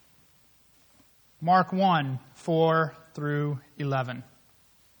Mark 1, 4 through 11.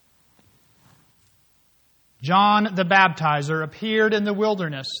 John the Baptizer appeared in the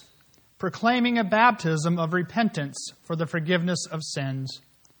wilderness, proclaiming a baptism of repentance for the forgiveness of sins.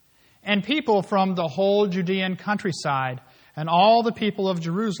 And people from the whole Judean countryside and all the people of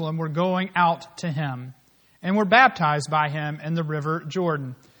Jerusalem were going out to him and were baptized by him in the river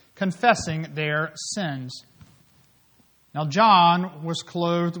Jordan, confessing their sins. Now John was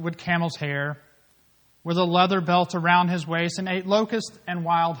clothed with camel's hair, with a leather belt around his waist, and ate locusts and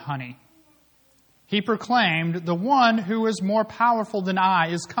wild honey. He proclaimed, "The one who is more powerful than I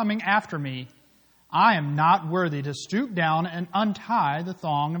is coming after me. I am not worthy to stoop down and untie the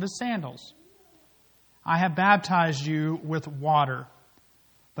thong of his sandals. I have baptized you with water,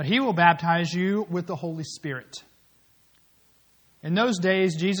 but he will baptize you with the Holy Spirit." In those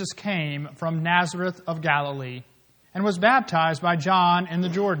days, Jesus came from Nazareth of Galilee and was baptized by John in the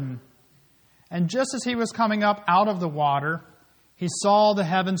Jordan. And just as he was coming up out of the water, he saw the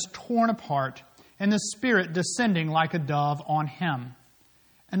heavens torn apart and the Spirit descending like a dove on him.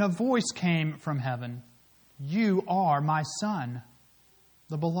 And a voice came from heaven, "You are my Son,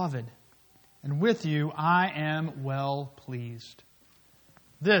 the Beloved, and with you I am well pleased."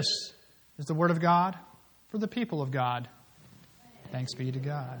 This is the word of God for the people of God. Thanks be to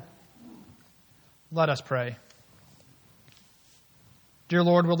God. Let us pray. Dear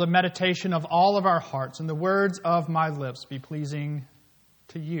Lord, will the meditation of all of our hearts and the words of my lips be pleasing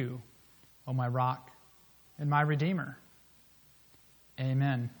to you, O my rock and my Redeemer.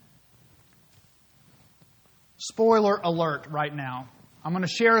 Amen. Spoiler alert right now. I'm going to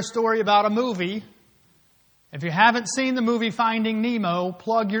share a story about a movie. If you haven't seen the movie Finding Nemo,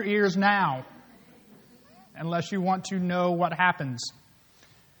 plug your ears now, unless you want to know what happens.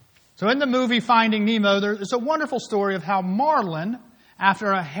 So in the movie Finding Nemo, there's a wonderful story of how Marlin,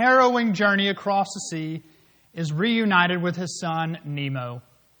 after a harrowing journey across the sea, is reunited with his son Nemo,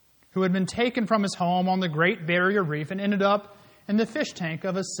 who had been taken from his home on the Great Barrier Reef and ended up in the fish tank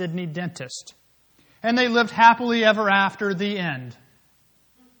of a Sydney dentist. And they lived happily ever after, the end.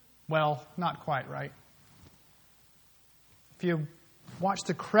 Well, not quite, right? If you watch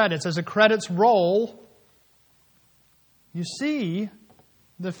the credits, as the credits roll, you see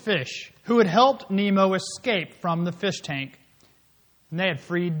the fish who had helped Nemo escape from the fish tank. And they had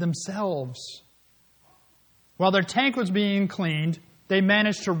freed themselves. While their tank was being cleaned, they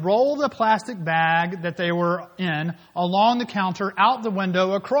managed to roll the plastic bag that they were in along the counter, out the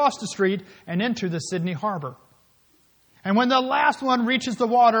window, across the street, and into the Sydney harbor. And when the last one reaches the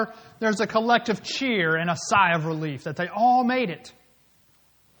water, there's a collective cheer and a sigh of relief that they all made it.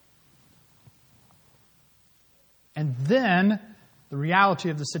 And then the reality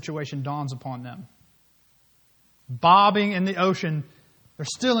of the situation dawns upon them. Bobbing in the ocean, they're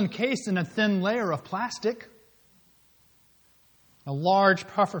still encased in a thin layer of plastic. A large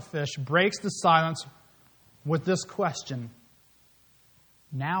pufferfish breaks the silence with this question: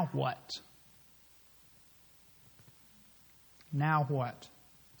 now what? Now what?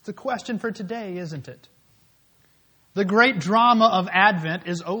 It's the question for today, isn't it? The great drama of Advent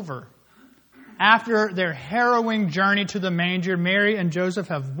is over. After their harrowing journey to the manger, Mary and Joseph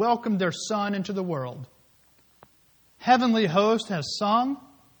have welcomed their son into the world. Heavenly host has sung.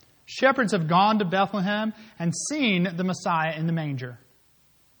 Shepherds have gone to Bethlehem and seen the Messiah in the manger.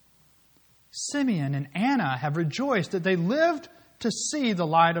 Simeon and Anna have rejoiced that they lived to see the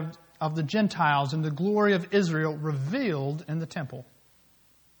light of the Gentiles and the glory of Israel revealed in the temple.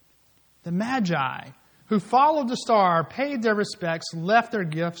 The Magi, who followed the star, paid their respects, left their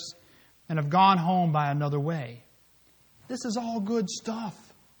gifts, and have gone home by another way. This is all good stuff.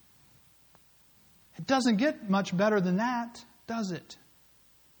 It doesn't get much better than that, does it?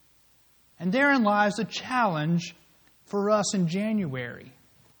 And therein lies the challenge for us in January.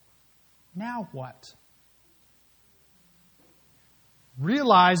 Now what?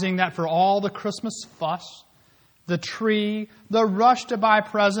 Realizing that for all the Christmas fuss, the tree, the rush to buy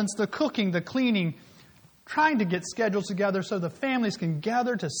presents, the cooking, the cleaning, trying to get schedules together so the families can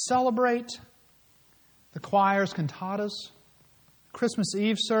gather to celebrate, the choirs, cantatas, Christmas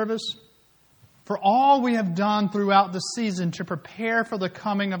Eve service, for all we have done throughout the season to prepare for the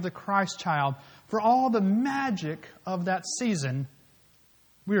coming of the Christ child, for all the magic of that season,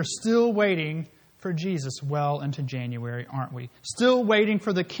 we are still waiting for Jesus well into January, aren't we? Still waiting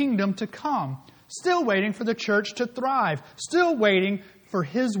for the kingdom to come. Still waiting for the church to thrive. Still waiting for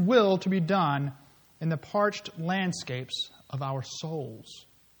His will to be done in the parched landscapes of our souls.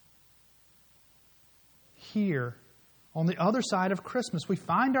 Here, on the other side of Christmas, we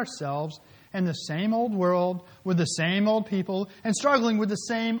find ourselves in the same old world, with the same old people, and struggling with the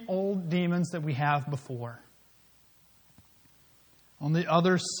same old demons that we have before. On the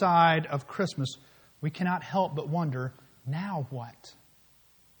other side of Christmas, we cannot help but wonder, now what?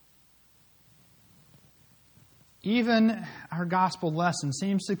 Even our gospel lesson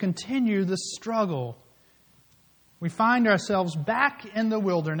seems to continue the struggle. We find ourselves back in the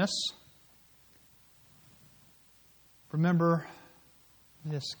wilderness. Remember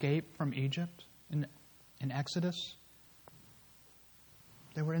the escape from Egypt in Exodus?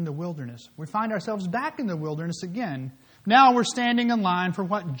 They were in the wilderness. We find ourselves back in the wilderness again. Now we're standing in line for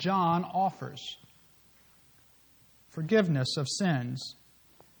what John offers: forgiveness of sins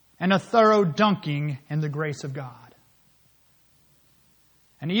and a thorough dunking in the grace of God.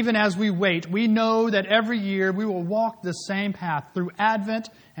 And even as we wait, we know that every year we will walk the same path through Advent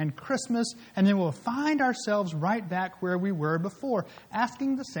and Christmas, and then we'll find ourselves right back where we were before,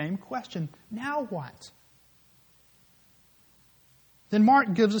 asking the same question: now what? Then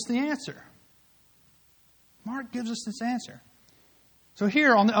Mark gives us the answer. Mark gives us this answer. So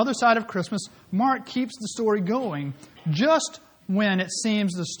here, on the other side of Christmas, Mark keeps the story going just when it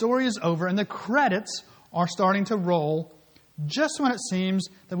seems the story is over and the credits are starting to roll, just when it seems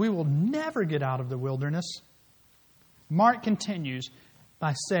that we will never get out of the wilderness. Mark continues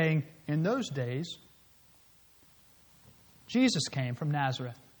by saying, in those days, Jesus came from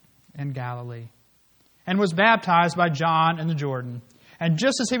Nazareth in Galilee and was baptized by John in the Jordan. And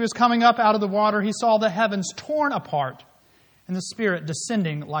just as he was coming up out of the water, he saw the heavens torn apart and the Spirit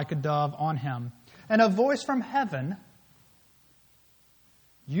descending like a dove on him. And a voice from heaven,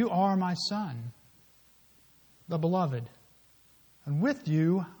 "You are my Son, the beloved, and with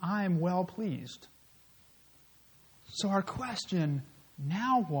you I am well pleased." So our question,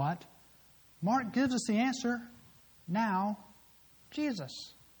 now what? Mark gives us the answer, now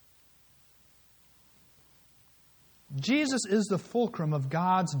Jesus. Jesus is the fulcrum of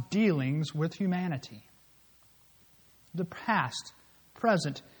God's dealings with humanity. The past,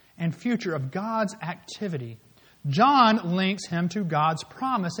 present, and future of God's activity. John links him to God's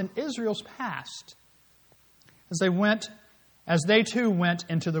promise in Israel's past as they too went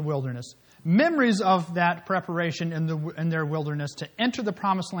into the wilderness. Memories of that preparation in their wilderness to enter the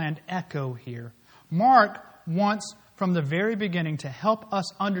promised land echo here. Mark wants from the very beginning to help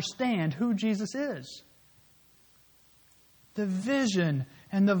us understand who Jesus is. The vision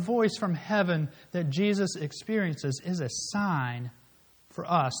and the voice from heaven that Jesus experiences is a sign for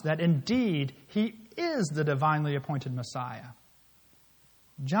us that indeed He is the divinely appointed Messiah.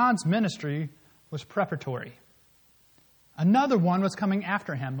 John's ministry was preparatory. Another one was coming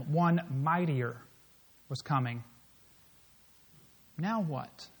after him. One mightier was coming. Now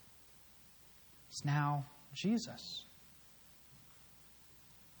what? It's now Jesus.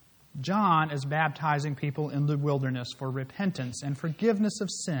 John is baptizing people in the wilderness for repentance and forgiveness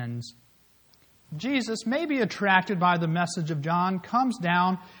of sins. Jesus, maybe attracted by the message of John, comes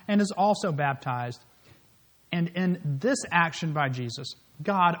down and is also baptized. And in this action by Jesus,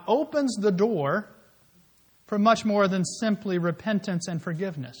 God opens the door for much more than simply repentance and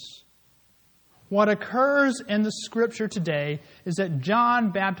forgiveness. What occurs in the Scripture today is that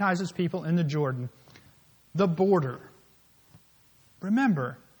John baptizes people in the Jordan, the border.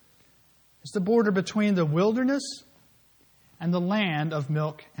 Remember, it's the border between the wilderness and the land of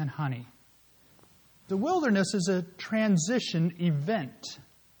milk and honey. The wilderness is a transition event,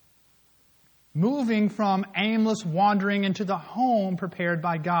 moving from aimless wandering into the home prepared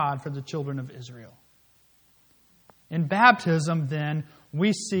by God for the children of Israel. In baptism, then,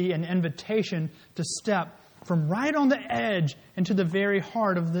 we see an invitation to step from right on the edge into the very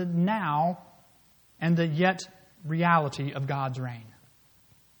heart of the now and the yet reality of God's reign.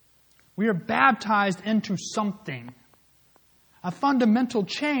 We are baptized into something. A fundamental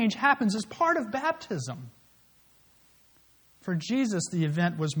change happens as part of baptism. For Jesus, the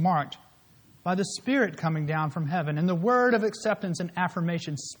event was marked by the Spirit coming down from heaven and the word of acceptance and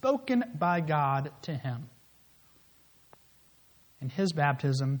affirmation spoken by God to Him. In His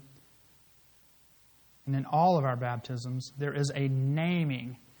baptism, and in all of our baptisms, there is a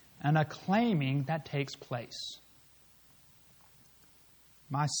naming and a claiming that takes place.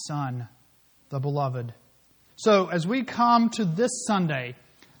 My Son, the beloved. So as we come to this Sunday,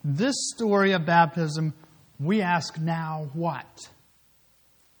 this story of baptism, we ask, now what?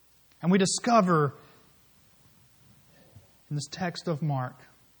 And we discover in this text of Mark,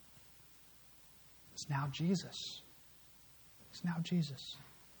 it's now Jesus. It's now Jesus.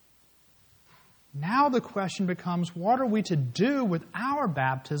 Now the question becomes, what are we to do with our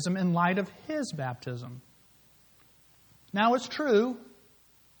baptism in light of His baptism? Now it's true,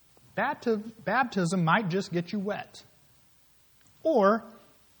 baptism might just get you wet. Or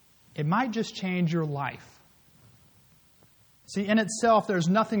it might just change your life. See, in itself, there's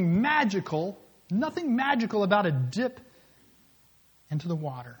nothing magical about a dip into the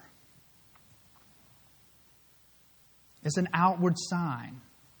water. It's an outward sign.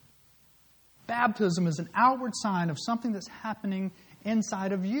 Baptism is an outward sign of something that's happening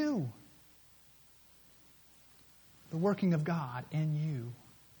inside of you. The working of God in you.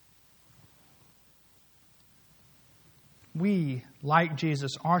 We, like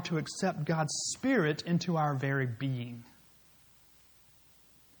Jesus, are to accept God's Spirit into our very being.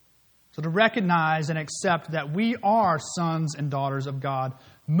 So to recognize and accept that we are sons and daughters of God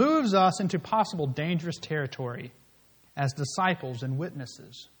moves us into possible dangerous territory as disciples and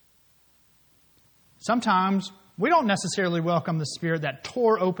witnesses. Sometimes we don't necessarily welcome the Spirit that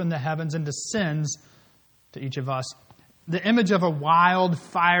tore open the heavens and descends to each of us. The image of a wild,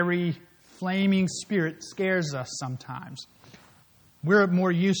 fiery, flaming Spirit scares us sometimes. We're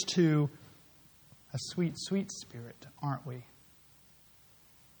more used to a sweet, sweet Spirit, aren't we?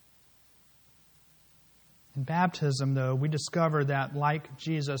 In baptism, though, we discover that, like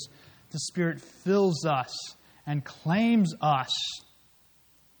Jesus, the Spirit fills us and claims us,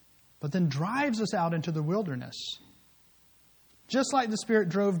 but then drives us out into the wilderness. Just like the Spirit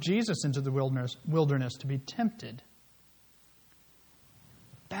drove Jesus into the wilderness to be tempted.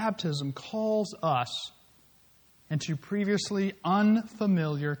 Baptism calls us into previously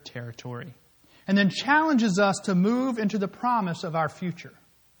unfamiliar territory and then challenges us to move into the promise of our future.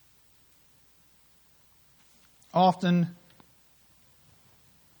 Often,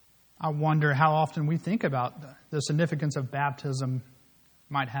 I wonder how often we think about the significance of baptism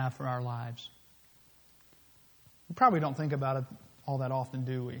might have for our lives. We probably don't think about it all that often,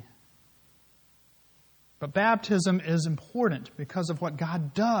 do we? But baptism is important because of what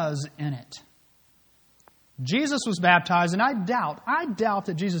God does in it. Jesus was baptized, and I doubt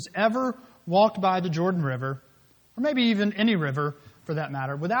that Jesus ever walked by the Jordan River, or maybe even any river for that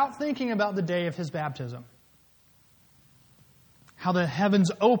matter, without thinking about the day of his baptism. How the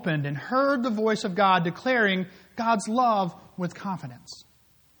heavens opened and heard the voice of God declaring God's love with confidence.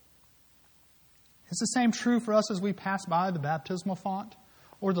 Is the same true for us as we pass by the baptismal font,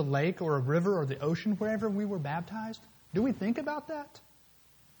 or the lake, or a river, or the ocean, wherever we were baptized? Do we think about that?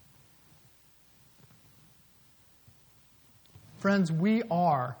 Friends, we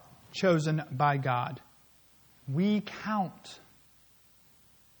are chosen by God. We count.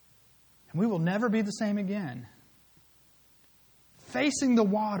 And we will never be the same again. Facing the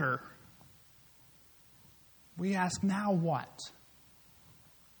water, we ask, now what?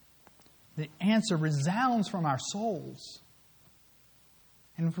 The answer resounds from our souls.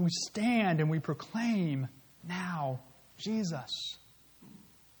 And if we stand and we proclaim, now, Jesus.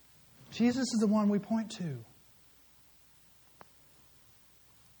 Jesus is the one we point to.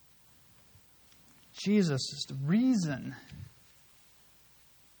 Jesus is the reason.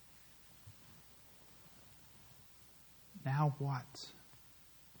 Now what?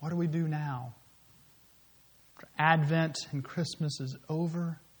 What do we do now? Advent and Christmas is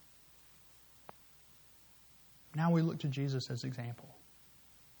over. Now we look to Jesus as example.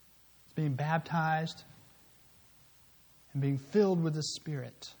 It's being baptized and being filled with the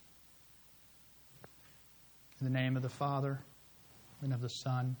Spirit. In the name of the Father, and of the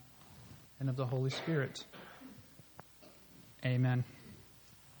Son, and of the Holy Spirit. Amen.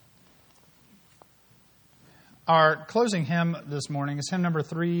 Our closing hymn this morning is hymn number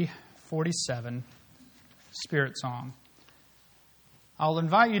 347, Spirit Song. I'll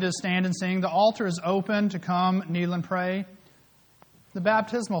invite you to stand and sing. The altar is open to come, kneel and pray. The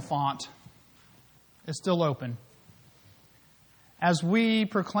baptismal font is still open. As we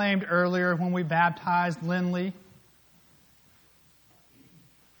proclaimed earlier when we baptized Lindley,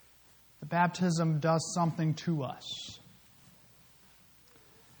 the baptism does something to us.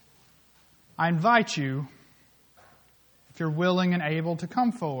 I invite you, if you're willing and able, to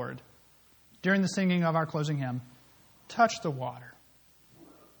come forward during the singing of our closing hymn. Touch the water.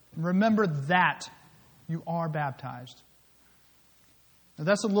 Remember that you are baptized. Now,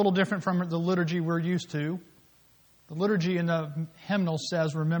 that's a little different from the liturgy we're used to. The liturgy in the hymnal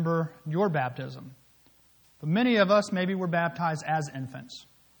says, remember your baptism. But many of us maybe were baptized as infants,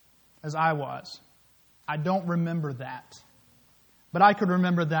 as I was. I don't remember that. But I could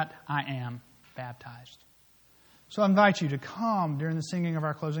remember that I am baptized. So I invite you to come during the singing of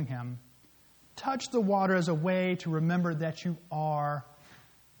our closing hymn. Touch the water as a way to remember that you are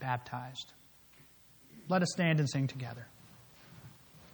baptized. Let us stand and sing together.